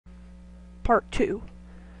part 2.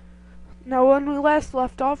 Now when we last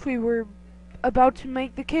left off, we were about to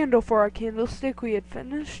make the candle for our candlestick we had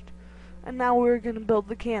finished, and now we're going to build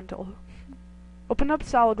the candle. Open up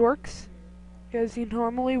SolidWorks, as you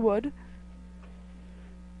normally would.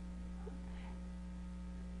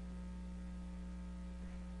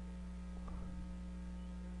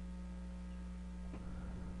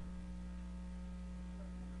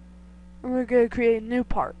 And we're going to create a new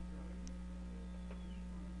part.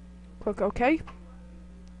 Click OK.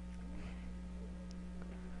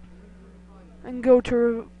 And go to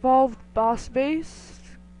Revolve Boss Base.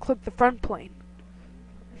 Click the front plane.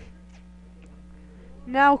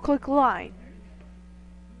 Now click Line.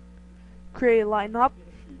 Create a line up,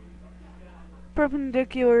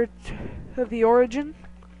 perpendicular to the origin.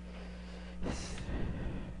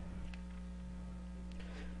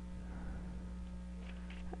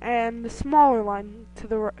 And a smaller line to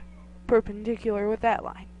the perpendicular with that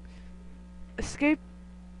line. Escape.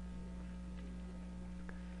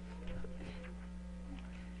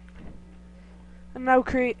 And now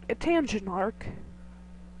create a tangent arc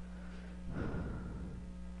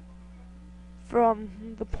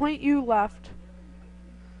from the point you left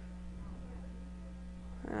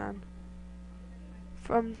and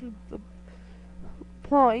from the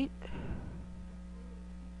point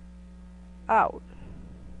out.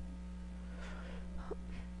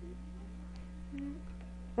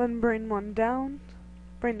 Then bring one down,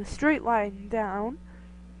 bring a straight line down,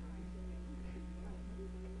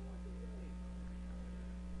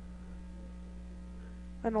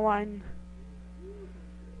 and a line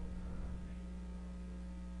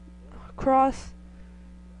across,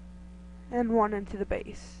 and one into the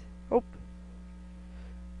base. Oh.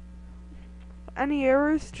 Any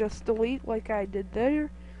errors, just delete like I did there,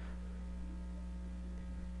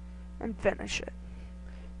 and finish it.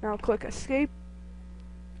 Now click Escape,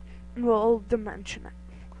 and we'll dimension it.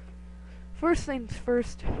 First things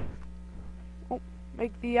first,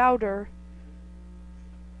 make the outer.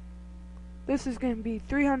 This is going to be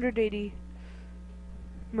 380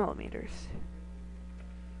 millimeters.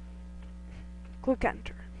 Click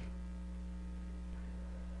Enter.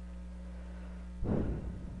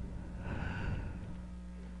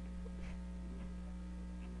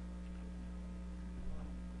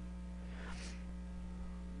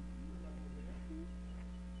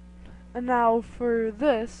 And now for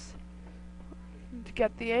this, to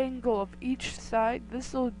get the angle of each side,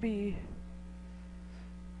 this will be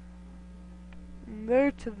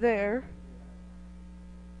there to there.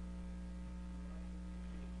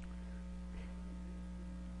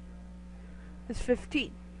 Is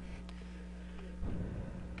 15.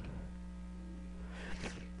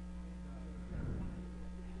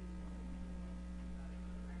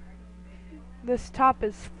 This top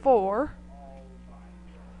is 4.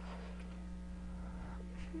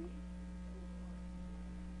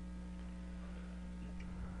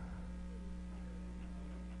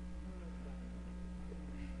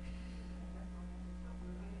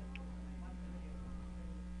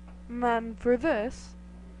 And then for this,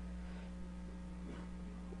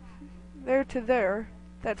 there to there,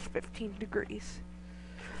 that's 15 degrees.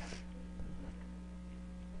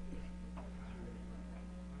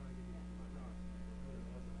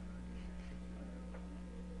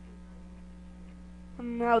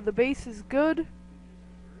 And now the base is good.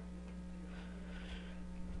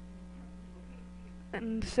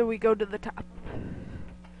 And so we go to the top.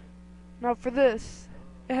 Now for this,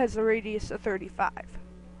 it has a radius of 35.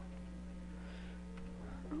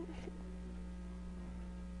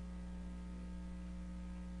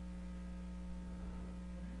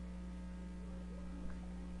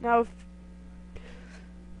 Now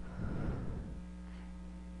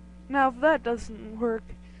if that doesn't work,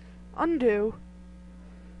 undo,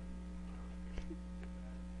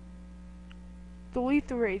 delete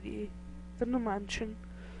the the dimension,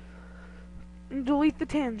 and delete the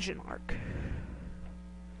tangent arc.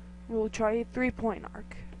 We'll try a 3-point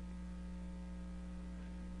arc.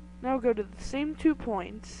 Now go to the same 2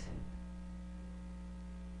 points,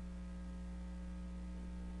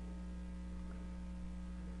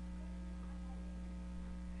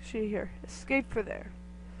 see here, escape for there,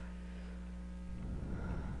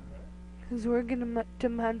 because we're going to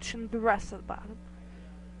dimension the rest of the bottom.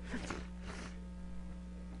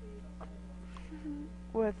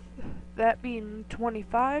 With that being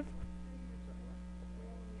 25,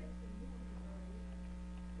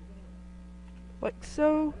 like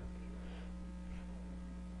so.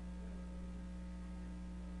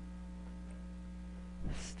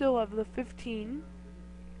 Still have the 15.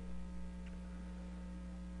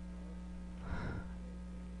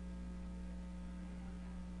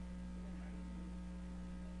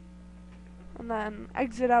 and then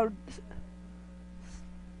exit out.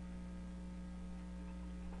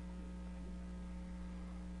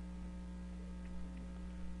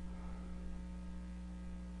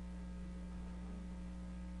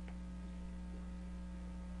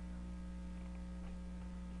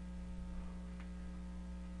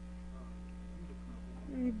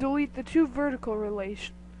 Delete the two vertical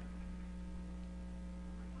relations.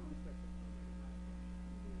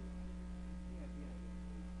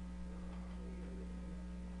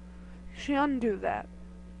 Undo that.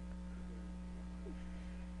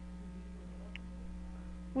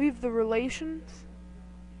 Leave the relations.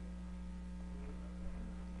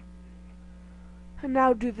 And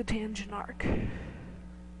now do the tangent arc.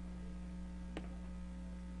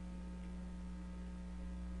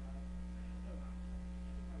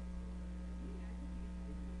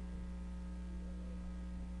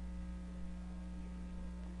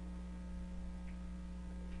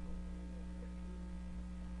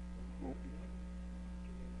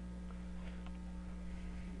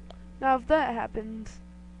 Now if that happens,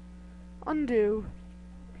 undo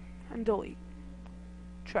and delete.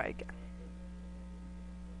 Try again.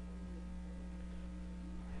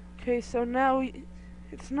 Okay, so now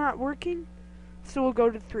it's not working, so we'll go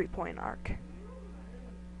to 3-point arc.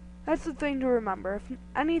 That's the thing to remember. If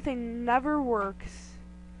anything never works,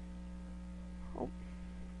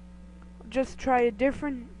 just try a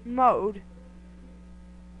different mode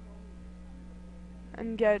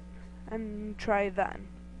and try then.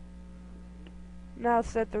 Now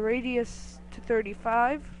set the radius to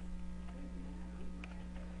 35.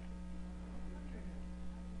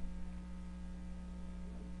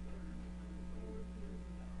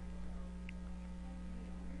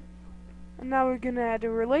 And now we're going to add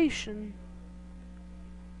a relation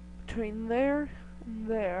between there and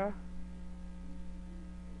there.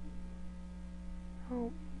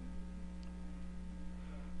 Oh.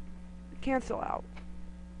 Cancel out.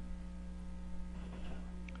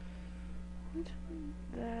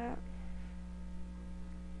 That.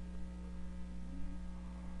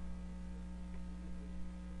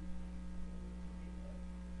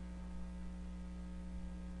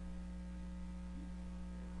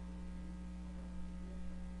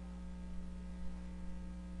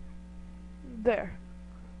 There.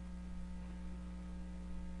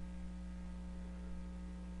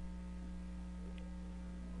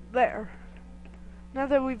 There. Now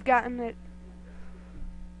that we've gotten it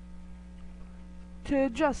to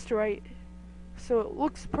adjust right so it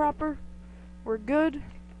looks proper, we're good.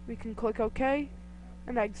 We can click OK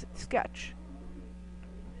and exit sketch.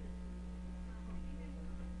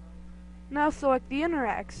 Now select the inner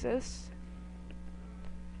axis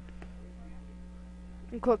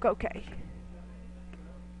and click OK.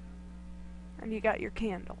 And you got your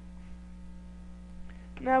candle.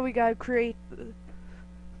 Now we gotta create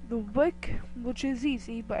the wick, which is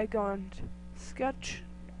easy by going to sketch,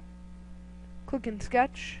 click in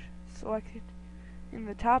sketch, select it in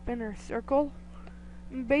the top inner circle,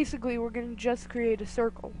 and basically we're going to just create a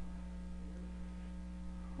circle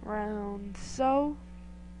around so,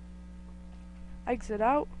 exit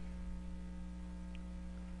out,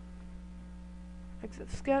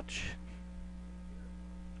 exit sketch,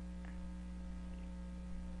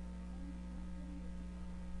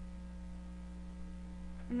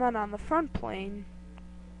 and then on the front plane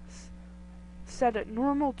set it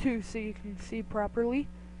normal too so you can see properly.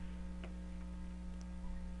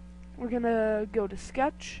 We're gonna go to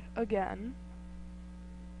sketch again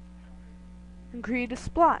and create a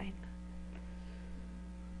spline.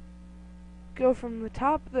 Go from the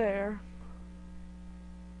top there.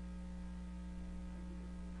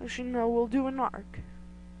 Actually no, we'll do an arc.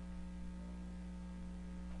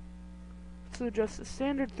 So just a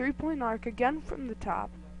standard 3-point arc again from the top.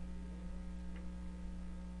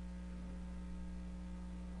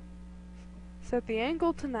 Set the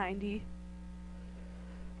angle to 90.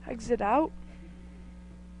 Exit out.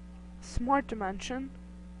 Smart dimension.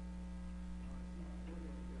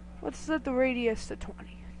 Let's set the radius to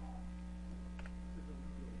 20.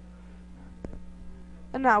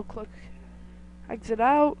 And now click exit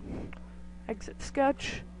out, exit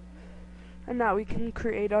sketch, and now we can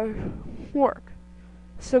create our work.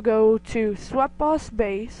 So go to Swept Boss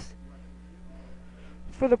Base.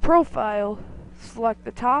 For the profile, select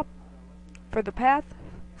the top. For the path,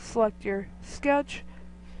 select your sketch,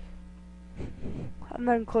 and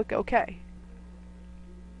then click OK.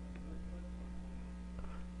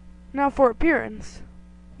 Now for appearance,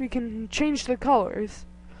 we can change the colors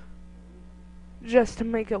just to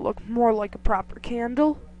make it look more like a proper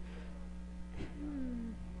candle.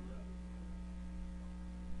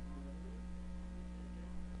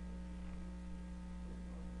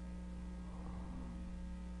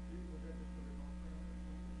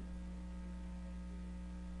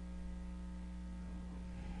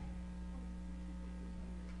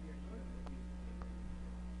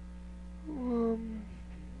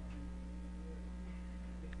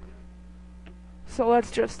 So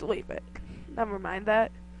let's just leave it. Never mind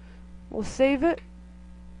that. We'll save it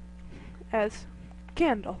as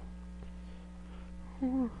candle.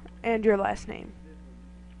 And your last name.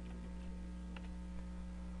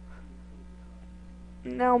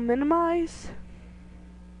 Now minimize.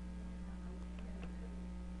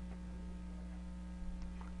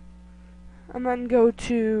 And then go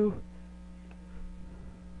to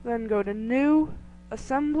New,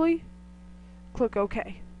 Assembly, click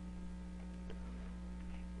OK.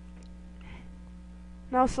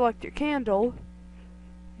 Now select your candle,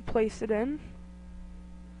 and place it in.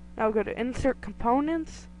 Now go to Insert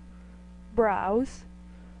Components, Browse.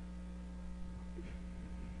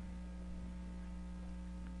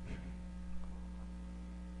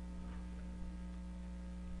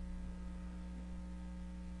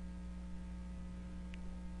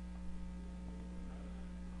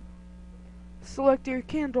 Select your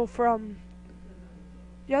candle from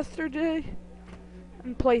yesterday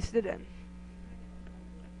and place it in.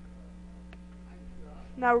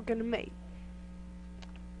 Now we're going to mate.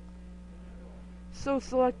 So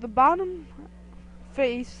select the bottom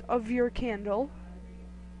face of your candle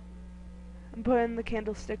and put in the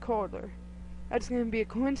candlestick holder. That's going to be a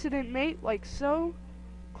coincident mate like so.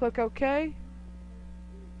 Click OK.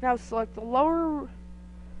 Now select the lower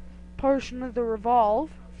portion of the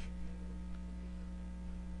revolve.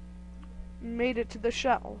 Made it to the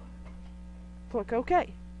shell. Click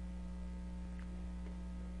OK.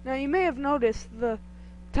 Now you may have noticed the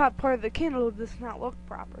top part of the candle does not look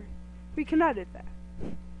proper. We can edit that.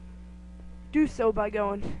 Do so by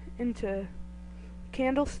going into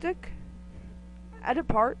Candlestick, Edit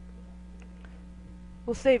Part.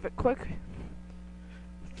 We'll save it quick.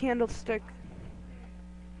 Candlestick,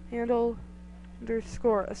 handle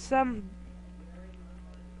underscore assembly,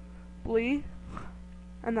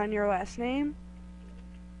 and then your last name.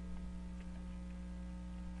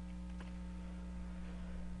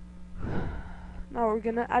 Now we're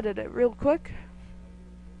gonna edit it real quick.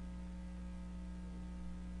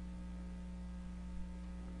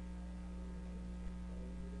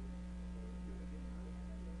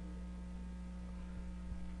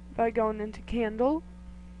 By going into Candle,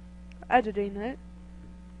 editing it,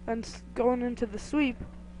 then going into the sweep,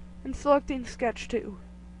 and selecting Sketch 2.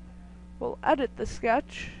 We'll edit the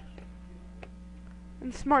sketch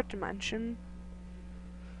in Smart Dimension.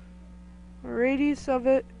 The radius of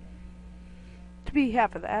it to be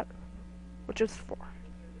half of that, which is 4.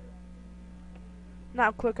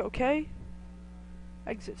 Now click OK,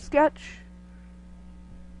 exit sketch,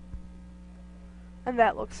 and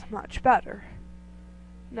that looks much better.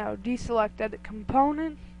 Now deselect Edit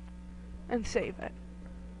Component and save it.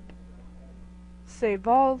 Save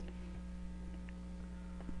all.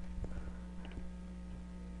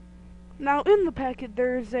 Now in the packet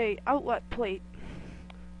there is a outlet plate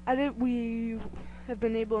edit we have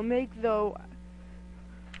been able to make, though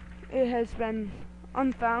it has been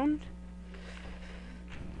unfound.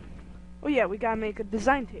 Oh yeah, we gotta make a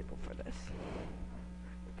design table for this.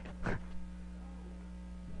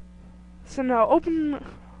 So now open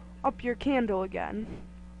up your candle again.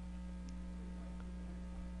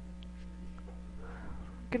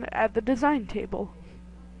 Gonna add the design table.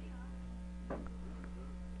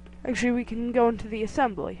 Actually, we can go into the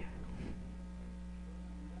assembly.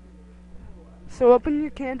 So open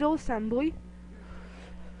your candle assembly.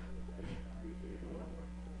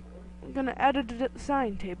 I'm gonna add a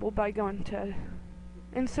design table by going to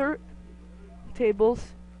Insert, Tables,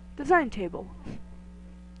 Design Table.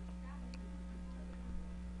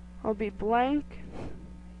 I'll be blank.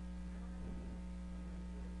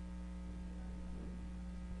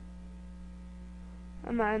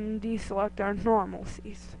 And then deselect our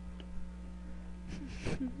normalcies.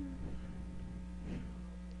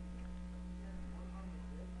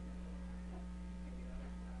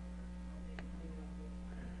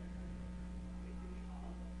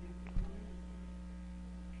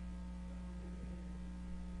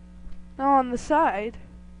 Now on the side,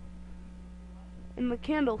 in the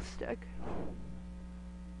candlestick,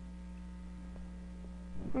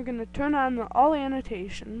 we're going to turn on all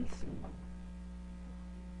annotations.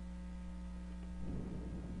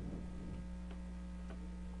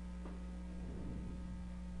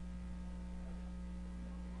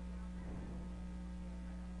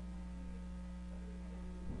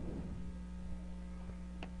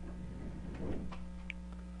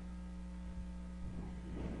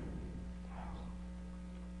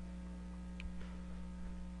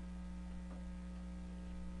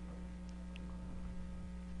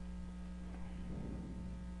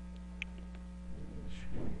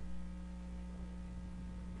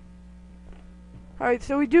 Alright,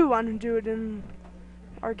 so we do want to do it in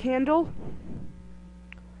our candle.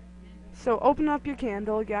 So open up your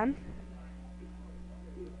candle again.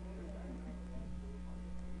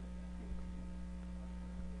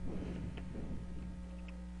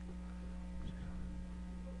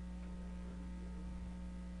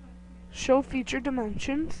 Show feature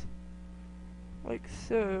dimensions, like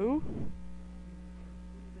so.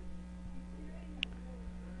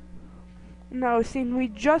 Now, seeing we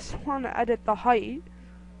just want to edit the height,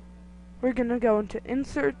 we're going to go into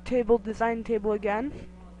Insert Table, Design Table again.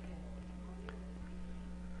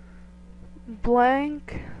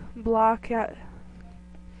 Blank, block at,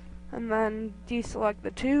 and then deselect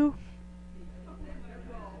the 2.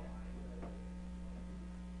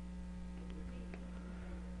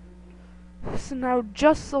 So now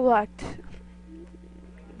just select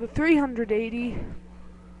the 380,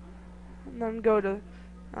 and then go to,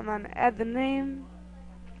 and then add the name.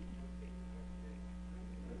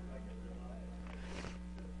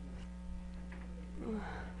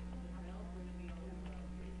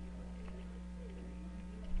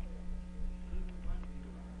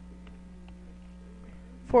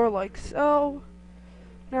 For like so.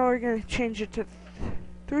 Now we're going to change it to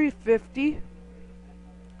 350,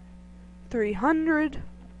 300,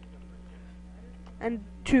 and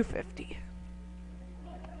 250.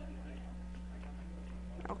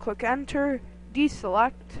 Now click enter,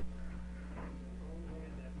 deselect.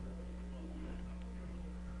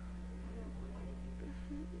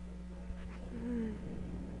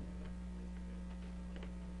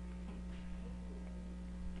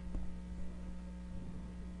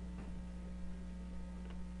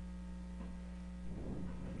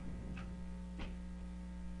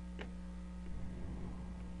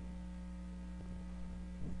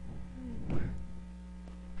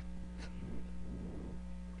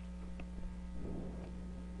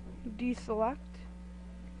 Deselect.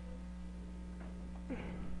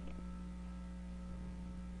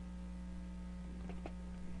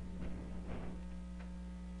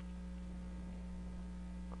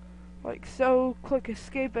 Like so, click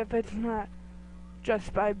escape if it's not,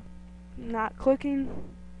 just by not clicking.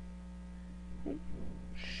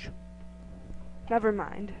 Never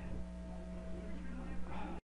mind.